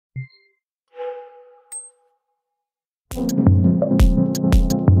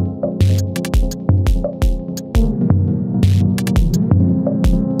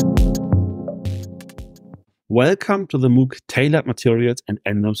Welcome to the MOOC Tailored Materials and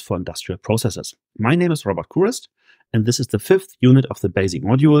Enzymes for Industrial Processes. My name is Robert Kurist, and this is the 5th unit of the basic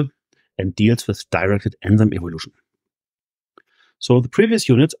module and deals with directed enzyme evolution. So the previous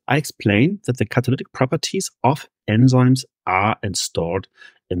unit, I explained that the catalytic properties of enzymes are stored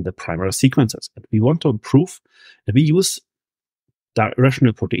in the primary sequences. And we want to improve, and we use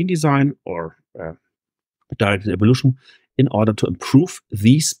rational protein design or directed evolution in order to improve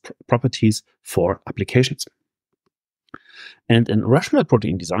these properties for applications. And in rational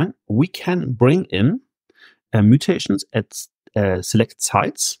protein design, we can bring in mutations at selected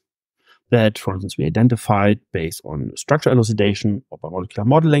sites that, for instance, we identified based on structure elucidation or by molecular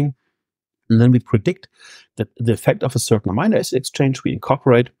modeling. And then we predict that the effect of a certain amino acid exchange, we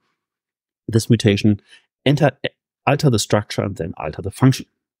incorporate this mutation, alter the structure, and then alter the function.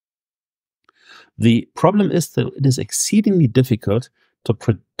 The problem is that it is exceedingly difficult to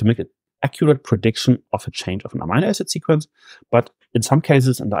make an accurate prediction of a change of an amino acid sequence, but in some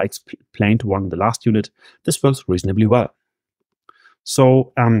cases, and I explained one in the last unit, this works reasonably well.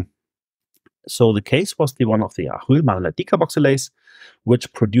 So the case was the one of the aryl malonyl decarboxylase,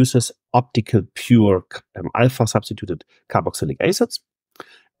 which produces optical pure alpha substituted carboxylic acids.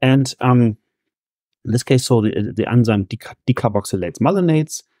 And in this case, so the enzyme decarboxylates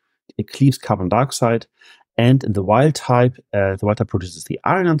malonates, it cleaves carbon dioxide, and in the wild type produces the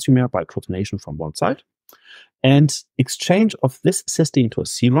R enantiomer by protonation from one side. And exchange of this cysteine to a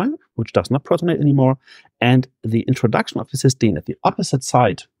serine, which does not protonate anymore, and the introduction of the cysteine at the opposite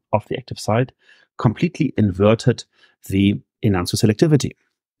side of the active site completely inverted the enantioselectivity.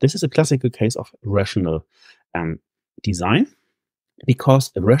 This is a classical case of rational design,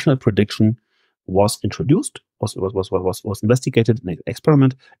 because a rational prediction was introduced, was investigated in an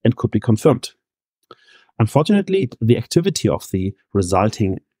experiment, and could be confirmed. Unfortunately, the activity of the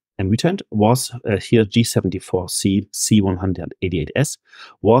resulting mutant was here G74C C188S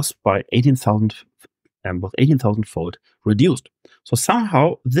was by 18,000-fold reduced. So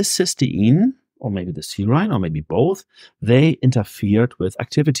somehow this cysteine, or maybe the serine, or maybe both, they interfered with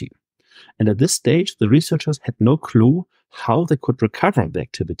activity. And at this stage, the researchers had no clue how they could recover the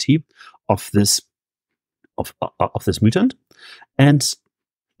activity of this mutant, and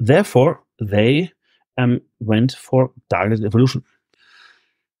therefore they went for directed evolution.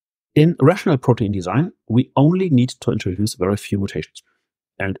 In rational protein design, we only need to introduce very few mutations.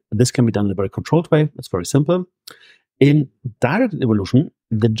 And this can be done in a very controlled way. It's very simple. In directed evolution,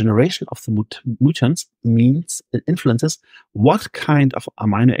 the generation of the mutants influences what kind of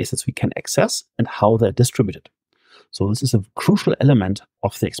amino acids we can access and how they're distributed. So this is a crucial element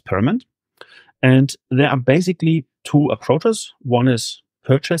of the experiment. And there are basically two approaches. One is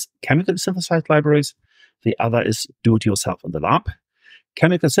purchase chemically synthesized libraries. The other is do it yourself in the lab.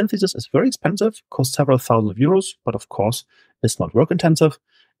 Chemical synthesis is very expensive, costs several thousands of euros, but of course it's not work intensive.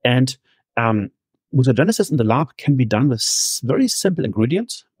 And mutagenesis in the lab can be done with very simple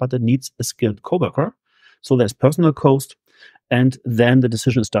ingredients, but it needs a skilled coworker. So there's personal cost, and then the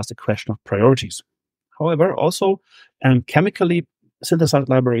decision is just a question of priorities. However, also chemically synthesized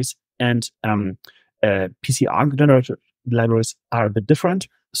libraries and PCR generated libraries are a bit different.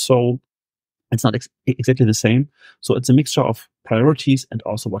 So it's not exactly the same. So it's a mixture of priorities and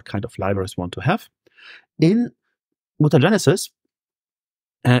also what kind of libraries you want to have. In mutagenesis,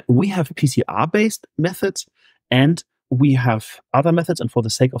 we have PCR-based methods and we have other methods. And for the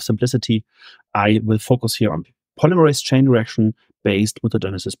sake of simplicity, I will focus here on polymerase chain reaction-based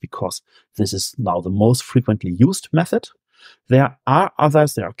mutagenesis because this is now the most frequently used method. There are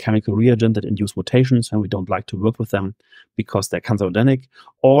others. There are chemical reagents that induce mutations, and we don't like to work with them because they're cancerogenic.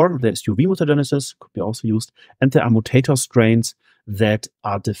 Or there's UV mutagenesis, could be also used. And there are mutator strains that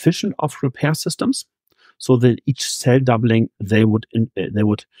are deficient of repair systems. So that each cell doubling, they would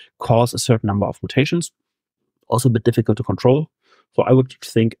cause a certain number of mutations. Also a bit difficult to control. So I would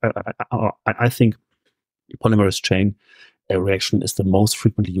think, I think polymerase chain reaction is the most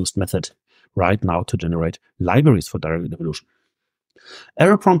frequently used method right now to generate libraries for directed evolution.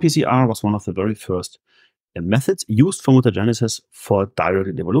 Error-prone PCR was one of the very first methods used for mutagenesis for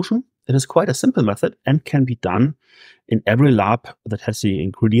directed evolution. It is quite a simple method and can be done in every lab that has the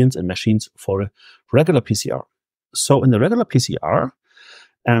ingredients and machines for a regular PCR. So in the regular PCR,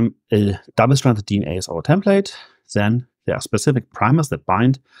 a double-stranded DNA is our template. Then there are specific primers that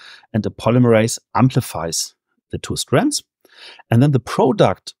bind, and the polymerase amplifies the two strands. And then the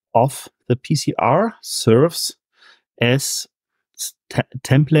product of the PCR serves as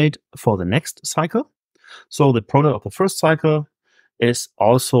template for the next cycle. So the product of the first cycle is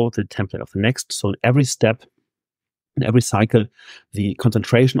also the template of the next. So in every step, in every cycle, the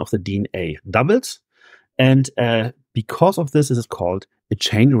concentration of the DNA doubles. And because of this is called a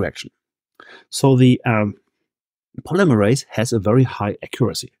chain reaction. So the polymerase has a very high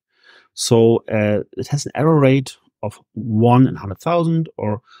accuracy. So it has an error rate of 1 in 100,000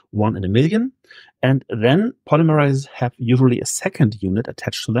 or 1 in a million. And then polymerases have usually a second unit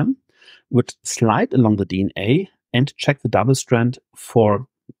attached to them, which slide along the DNA and check the double strand for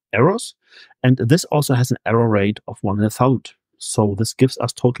errors. And this also has an error rate of 1 in 1,000. So this gives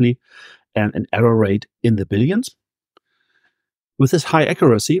us totally an error rate in the billions. With this high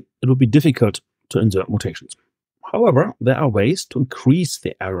accuracy, it would be difficult to insert mutations. However, there are ways to increase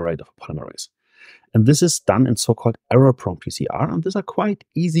the error rate of a polymerase. And this is done in so-called error-prone PCR. And these are quite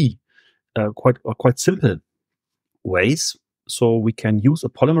easy, quite simple ways. So we can use a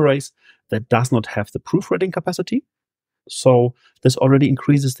polymerase that does not have the proofreading capacity. So this already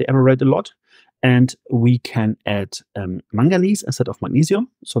increases the error rate a lot. And we can add manganese instead of magnesium.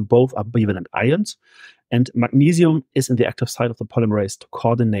 So both are bivalent ions. And magnesium is in the active site of the polymerase to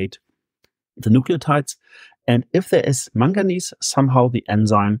coordinate the nucleotides. And if there is manganese, somehow the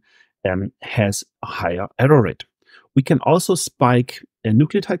enzyme has a higher error rate. We can also spike a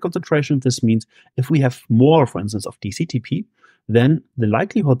nucleotide concentration. This means if we have more, for instance, of DCTP, then the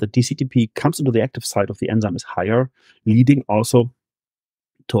likelihood that DCTP comes into the active site of the enzyme is higher, leading also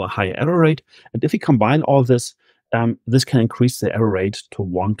to a higher error rate. And if we combine all this, this can increase the error rate to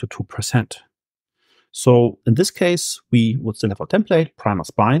 1 to 2%. So in this case, we would still have our template,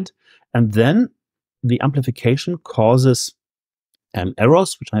 primers bind, and then the amplification causes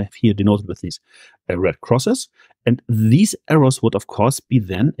errors, which I have here denoted with these red crosses. And these errors would, of course, be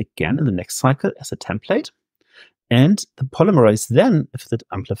then again in the next cycle as a template. And the polymerase then, if it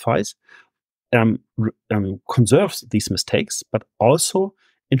amplifies, conserves these mistakes, but also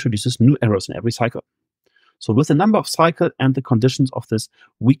introduces new errors in every cycle. So with the number of cycles and the conditions of this,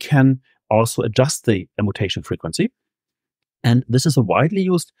 we can also adjust the mutation frequency. And this is a widely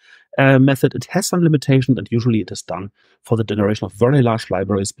used method. It has some limitations, and usually it is done for the generation of very large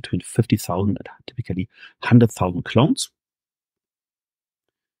libraries between 50,000 and typically 100,000 clones.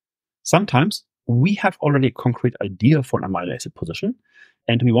 Sometimes we have already a concrete idea for an amino acid position,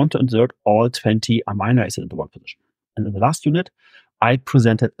 and we want to insert all 20 amino acids into one position. And in the last unit, I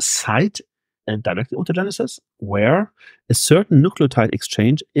presented site-directed mutagenesis, where a certain nucleotide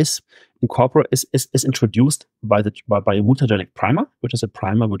exchange is introduced by a mutagenic primer, which is a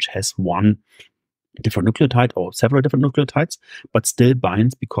primer which has one different nucleotide or several different nucleotides, but still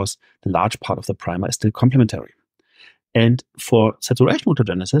binds because the large part of the primer is still complementary. And for saturation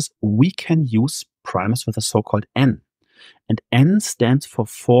mutagenesis, we can use primers with a so-called N. And N stands for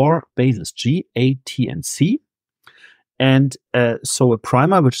 4 bases, G, A, T, and C. And so a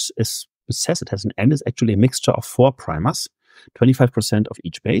primer which says it has an N is actually a mixture of 4 primers, 25% of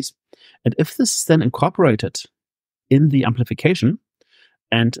each base. And if this is then incorporated in the amplification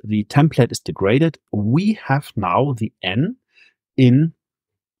and the template is degraded, we have now the N in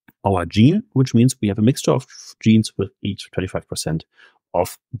our gene, which means we have a mixture of genes with each 25%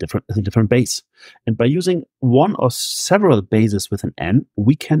 of different base. And by using one or several bases with an N,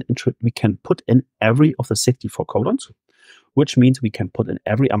 we can put in every of the 64 codons, which means we can put in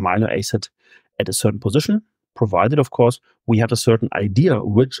every amino acid at a certain position, provided, of course, we have a certain idea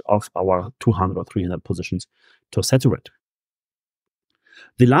which of our 200 or 300 positions to saturate.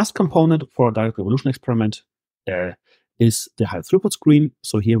 The last component for a direct evolution experiment is the high throughput screen.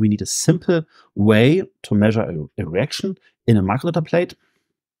 So here we need a simple way to measure a reaction in a microdata plate.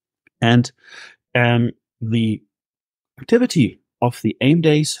 And the activity of the aim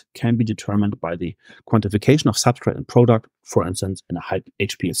days can be determined by the quantification of substrate and product, for instance, in a high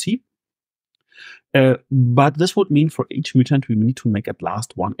HPLC. But this would mean for each mutant, we need to make at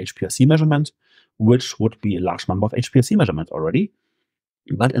last one HPLC measurement, which would be a large number of HPLC measurements already.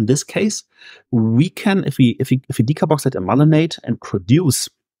 But in this case, we can, if we decarboxylate a malonate and produce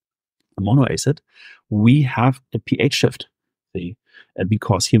a monoacid, we have a pH shift.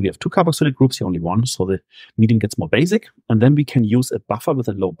 Because here we have 2 carboxylic groups, here only 1, so the medium gets more basic. And then we can use a buffer with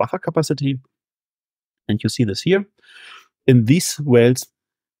a low buffer capacity. And you see this here. In these wells,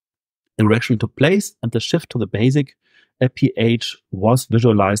 a reaction took place, and the shift to the basic pH was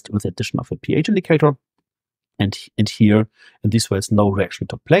visualized with the addition of a pH indicator. And here, in these wells, no reaction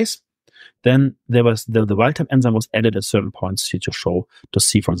took place. Then there was the wild-type enzyme was added at certain points here to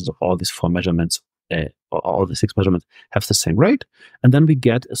see, for instance, of all these 4 measurements, all the 6 measurements have the same rate. And then we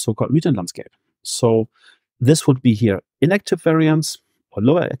get a so-called mutant landscape. So This would be here inactive variants or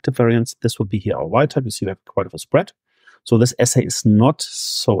lower active variants. This would be here our wild type. You see we have quite a spread. So this assay is not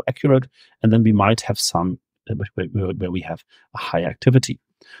so accurate. And then we might have some where we have a high activity.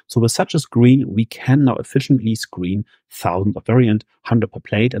 So with such a screen, we can now efficiently screen thousands of variant, 100 per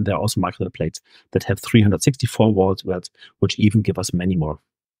plate. And there are also microdata plates that have 364 volts, which even give us many more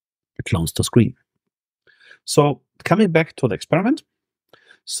clones to screen. So coming back to the experiment.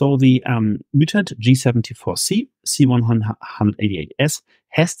 So the mutant G74C, C188S,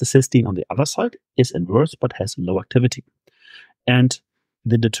 has the cysteine on the other side, is inverse, but has low activity. And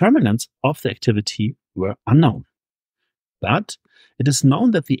the determinants of the activity were unknown. But it is known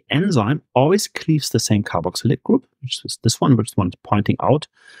that the enzyme always cleaves the same carboxylate group, which is this one, which is one pointing out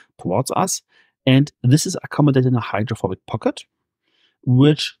towards us. And this is accommodated in a hydrophobic pocket,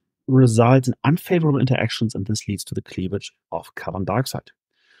 which results in unfavorable interactions, and this leads to the cleavage of carbon dioxide.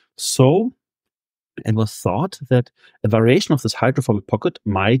 So it was thought that a variation of this hydrophobic pocket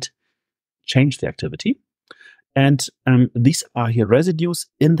might change the activity. And these are here residues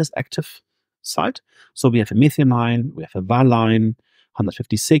in this active site. So we have a methionine, we have a valine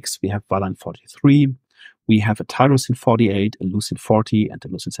 156, we have valine 43, we have a tyrosine 48, a leucine 40, and a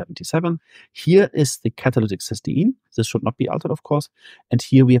leucine 77. Here is the catalytic cysteine. This should not be altered, of course. And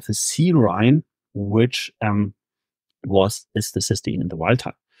here we have the serine, which is the cysteine in the wild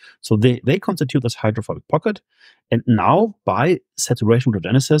type. So they constitute this hydrophobic pocket. And now, by saturation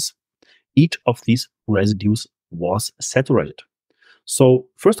mutagenesis, each of these residues was saturated. So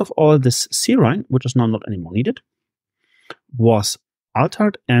first of all, this serine, which is now not anymore needed, was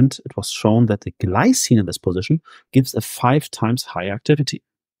altered, and it was shown that the glycine in this position gives a 5 times higher activity.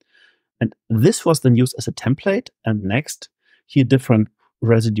 And this was then used as a template. And next, here different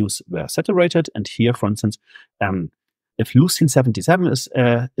residues were saturated. And here, for instance, if leucine 77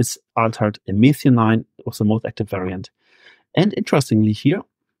 is altered, a methionine was the most active variant. And interestingly here,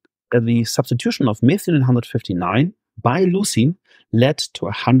 the substitution of methionine 159 by leucine led to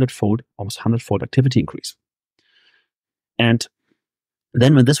a 100-fold, almost 100-fold activity increase. And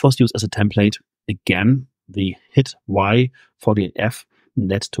then when this was used as a template, again, the hit Y48F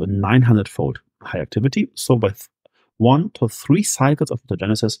led to a 900-fold high activity. So with 1 to 3 cycles of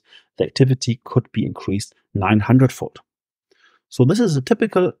mutagenesis, the activity could be increased 900-fold. So this is a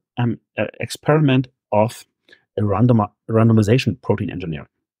typical experiment of a randomization protein engineering.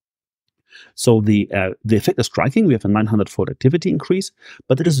 So the effect is striking. We have a 900-fold activity increase,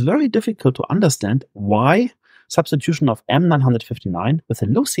 but it is very difficult to understand why substitution of M959 with a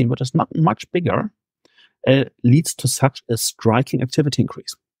leucine, which is not much bigger, leads to such a striking activity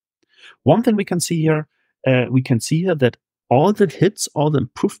increase. One thing we can see here, that all the hits, all the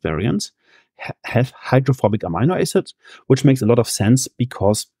improved variants have hydrophobic amino acids, which makes a lot of sense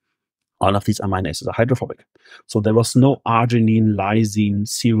because all of these amino acids are hydrophobic. So there was no arginine, lysine,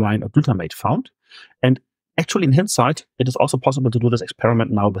 serine, or glutamate found. And actually, in hindsight, it is also possible to do this experiment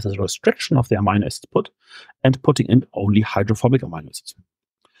now with a restriction of the amino acids putting in only hydrophobic amino acids.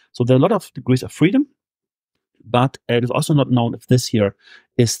 So there are a lot of degrees of freedom, but it is also not known if this here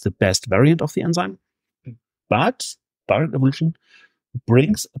is the best variant of the enzyme. But direct evolution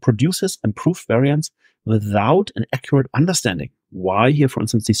produces improved variants without an accurate understanding why here, for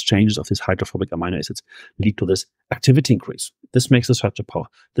instance, these changes of these hydrophobic amino acids lead to this activity increase. This makes it such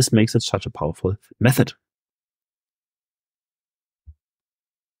a powerful method.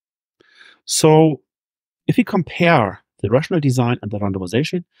 So if we compare the rational design and the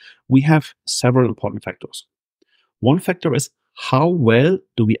randomization, we have several important factors. One factor is how well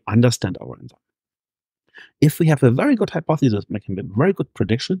do we understand our enzyme? If we have a very good hypothesis making a very good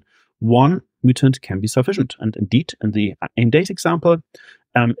prediction, one mutant can be sufficient. And indeed, in the AIM-DATE example,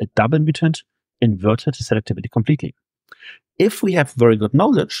 a double mutant inverted the selectivity completely. If we have very good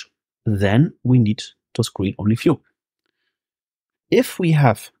knowledge, then we need to screen only few. If we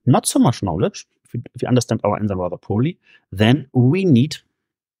have not so much knowledge, if we understand our enzyme rather poorly, then we need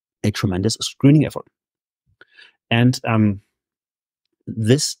a tremendous screening effort. And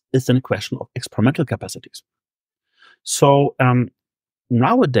this is then a question of experimental capacities. So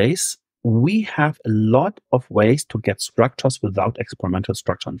nowadays, we have a lot of ways to get structures without experimental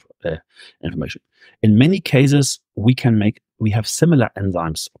structure information. In many cases, we have similar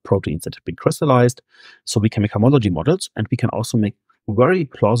enzymes, proteins that have been crystallized, so we can make homology models, and we can also make very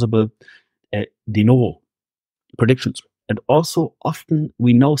plausible de novo predictions. And also, often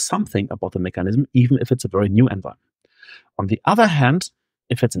we know something about the mechanism, even if it's a very new enzyme. On the other hand,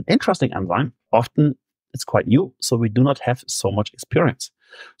 if it's an interesting enzyme, often it's quite new, so we do not have so much experience.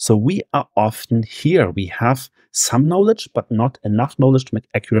 So we are often here. We have some knowledge, but not enough knowledge to make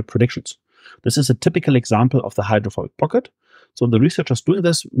accurate predictions. This is a typical example of the hydrophobic pocket. So the researchers doing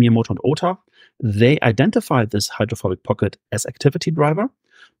this, Miyamoto and Ota, they identified this hydrophobic pocket as activity driver,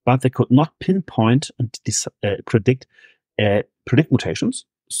 but they could not pinpoint and predict mutations,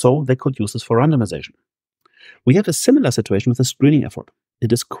 so they could use this for randomization. We have a similar situation with the screening effort.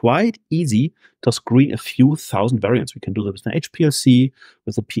 It is quite easy to screen a few thousand variants. We can do this with an HPLC,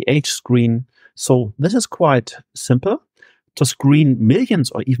 with a pH screen. So this is quite simple. To screen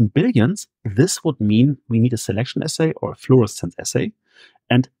millions or even billions, this would mean we need a selection assay or a fluorescence assay,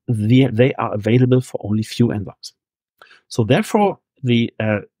 and they are available for only few enzymes. So therefore, the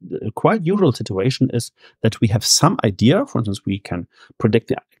quite usual situation is that we have some idea. For instance, we can predict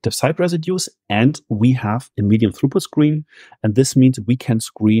the active site residues, and we have a medium throughput screen. And this means we can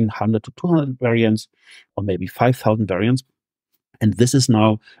screen 100 to 200 variants, or maybe 5,000 variants. And this is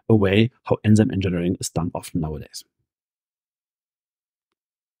now a way how enzyme engineering is done often nowadays.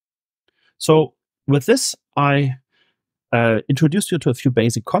 So with this, I introduced you to a few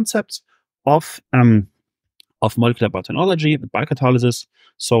basic concepts of molecular biotechnology, biocatalysis.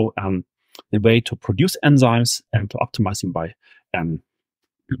 So the way to produce enzymes and to optimize them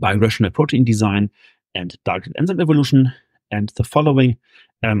by rational protein design and targeted enzyme evolution. And the following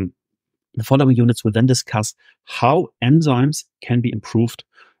units will then discuss how enzymes can be improved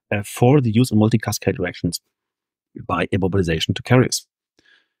for the use in multi-cascade reactions by immobilization to carriers.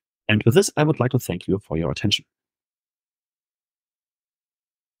 And with this, I would like to thank you for your attention.